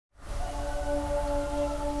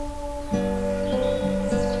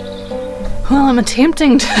Well, I'm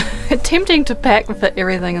attempting to pack and fit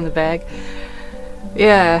everything in the bag.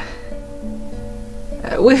 Yeah.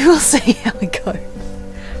 We will see how we go.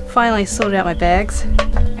 Finally sorted out my bags,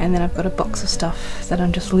 and then I've got a box of stuff that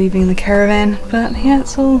I'm just leaving in the caravan. But yeah,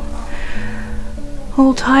 it's all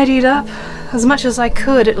tidied up as much as I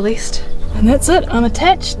could, at least. And that's it. I'm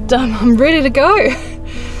attached. I'm ready to go.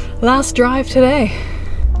 Last drive today.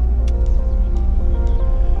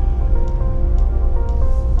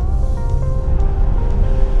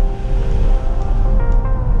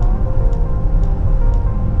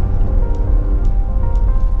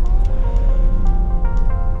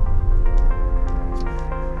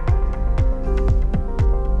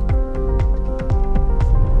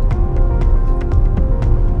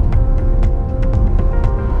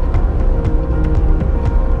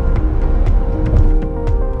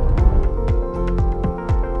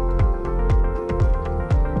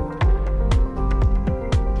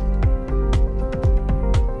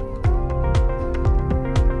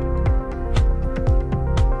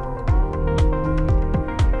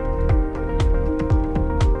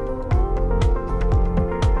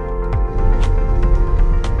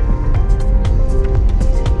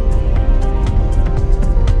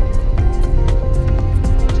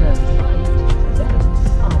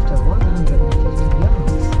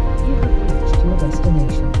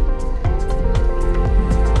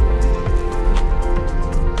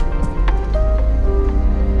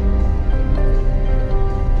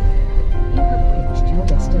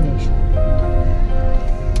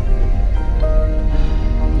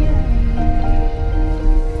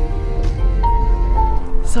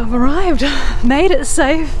 So I've arrived, made it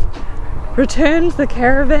safe, returned the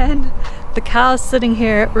caravan. The car's sitting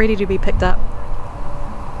here ready to be picked up.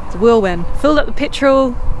 It's a whirlwind. Filled up the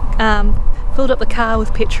petrol, filled up the car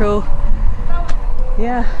with petrol.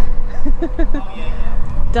 Yeah,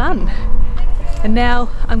 done. And now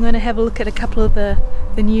I'm going to have a look at a couple of the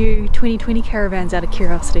new 2020 caravans out of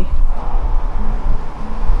curiosity.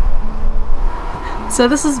 So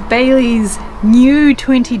this is Bailey's new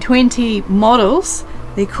 2020 models.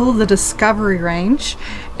 They're called the Discovery range,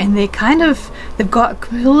 and they've got a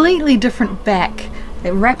completely different back.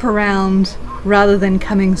 They wrap around rather than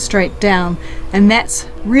coming straight down, and that's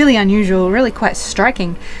really unusual, really quite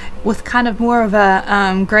striking, with kind of more of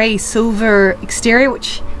a grey silver exterior,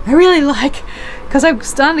 which I really like because I'm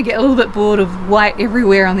starting to get a little bit bored of white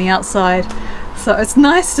everywhere on the outside. So it's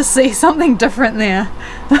nice to see something different there.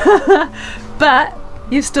 But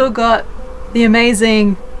you've still got the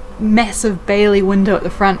amazing massive Bailey window at the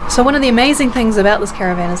front. So one of the amazing things about this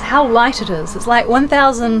caravan is how light it is. It's like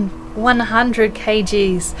 1,100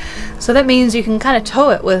 kgs. So that means you can kind of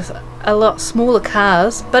tow it with a lot smaller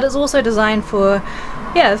cars, but it's also designed for,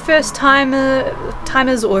 yeah, first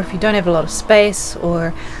timers, or if you don't have a lot of space,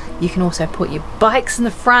 or you can also put your bikes in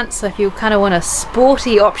the front. So if you kind of want a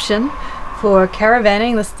sporty option for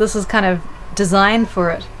caravanning, this is kind of designed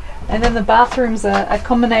for it. And then the bathroom's a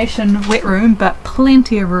combination wet room, but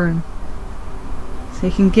plenty of room. So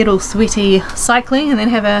you can get all sweaty cycling and then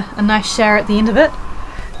have a nice shower at the end of it.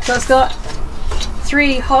 So it's got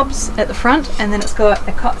 3 hobs at the front, and then it's got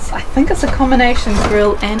I think it's a combination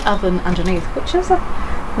grill and oven underneath, which is a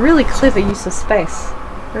really clever use of space.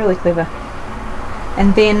 Really clever.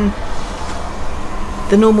 And then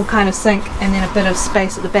the normal kind of sink, and then a bit of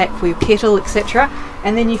space at the back for your kettle, etc.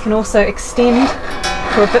 And then you can also extend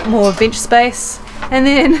for a bit more bench space, and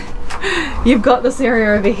then you've got this area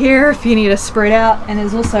over here if you need to spread out, and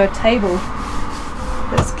there's also a table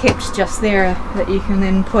that's kept just there that you can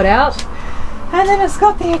then put out, and then it's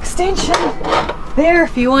got the extension there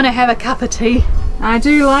if you want to have a cup of tea. I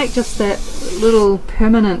do like just that little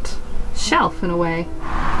permanent shelf in a way,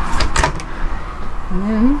 and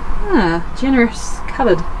then generous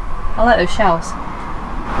cupboard. I like those shelves.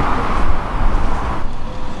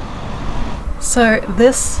 So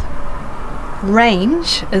this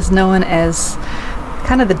range is known as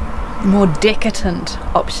kind of the more decadent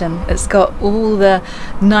option. It's got all the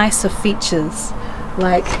nicer features,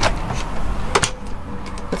 like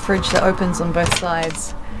the fridge that opens on both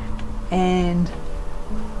sides, and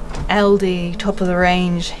LD top of the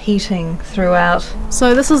range heating throughout.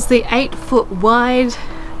 So this is the 8-foot wide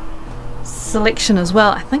selection as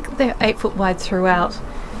well. I think they're 8 foot wide throughout.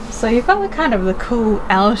 So you've got the kind of the cool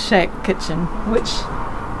L-shaped kitchen, which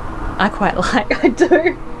I quite like. I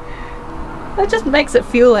do. It just makes it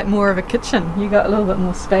feel like more of a kitchen. You got a little bit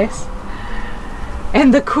more space.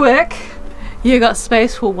 And the quick, you got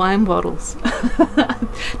space for wine bottles.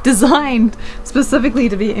 Designed specifically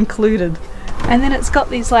to be included. And then it's got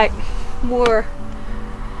these like more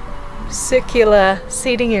circular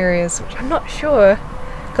seating areas, which I'm not sure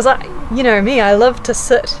because you know me, I love to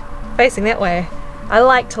sit facing that way. I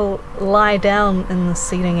like to lie down in the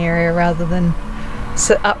seating area rather than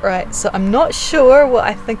sit upright, so I'm not sure what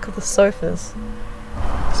I think of the sofas.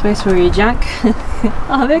 Space for your junk.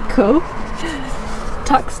 Oh, they're cool.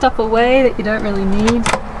 Tuck stuff away that you don't really need.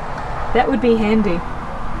 That would be handy,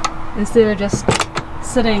 instead of just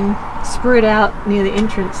sitting spread out near the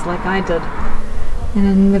entrance like I did. And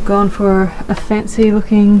then they've gone for a fancy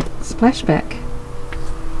looking splashback.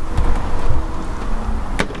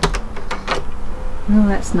 Oh,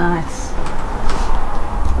 that's nice.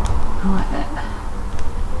 I like that.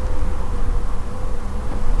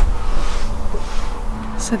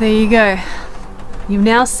 So there you go. You've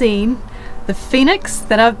now seen the Phoenix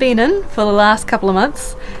that I've been in for the last couple of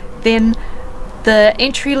months, then the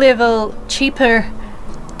entry-level cheaper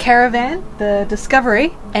Caravan, the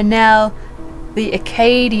Discovery, and now the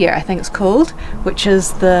Acadia, I think it's called, which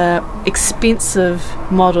is the expensive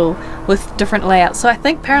model with different layouts. So I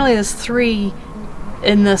think apparently there's 3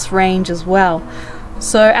 in this range as well.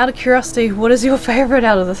 So out of curiosity, what is your favorite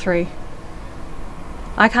out of the 3?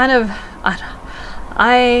 I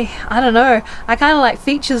don't know. I kind of like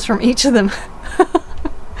features from each of them.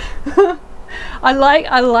 I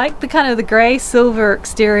like the kind of the grey silver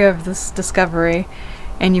exterior of this Discovery,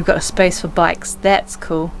 and you've got a space for bikes. That's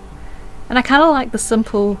cool. And I kind of like the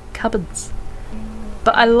simple cupboards.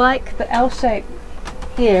 But I like the L shape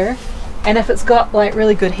here, and if it's got like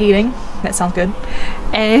really good heating, that sounds good.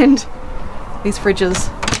 And these fridges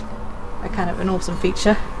are kind of an awesome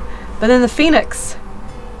feature. But then the Phoenix,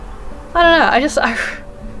 I don't know,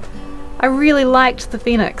 I really liked the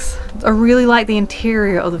Phoenix. I really like the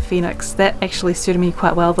interior of the Phoenix. That actually suited me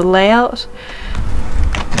quite well. The layout.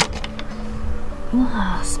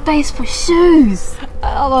 Oh, space for shoes.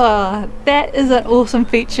 Oh, that is an awesome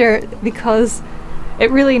feature, because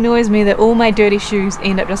it really annoys me that all my dirty shoes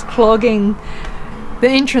end up just clogging the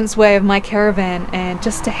entranceway of my Caravan, and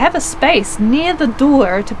just to have a space near the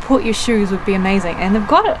door to put your shoes would be amazing. And they've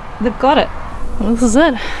got it. They've got it. Well, this is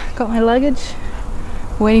it. Got my luggage.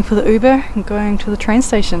 Waiting for the Uber and going to the train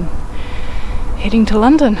station. Heading to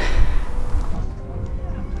London.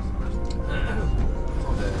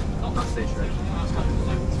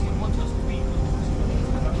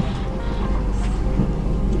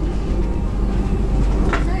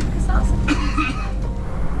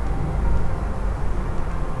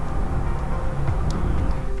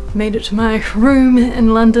 Made it to my room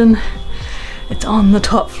in London. It's on the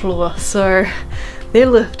top floor, so their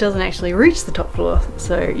lift doesn't actually reach the top floor.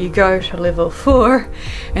 So you go to level 4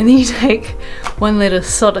 and then you take one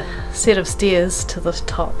set of stairs to the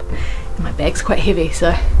top. And my bag's quite heavy,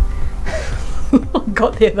 so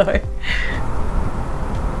got there though.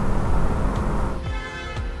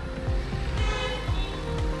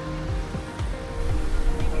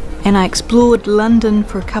 And I explored London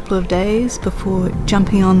for a couple of days before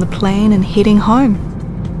jumping on the plane and heading home.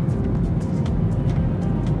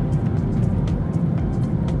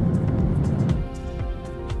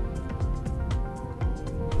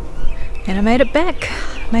 And I made it back,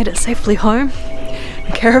 made it safely home.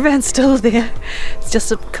 The Caravan's still there. It's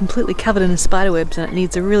just completely covered in spiderwebs and it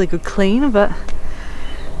needs a really good clean, but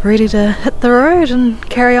ready to hit the road and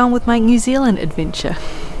carry on with my New Zealand adventure.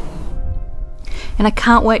 And I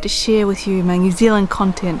can't wait to share with you my New Zealand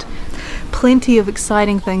content. Plenty of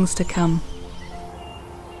exciting things to come.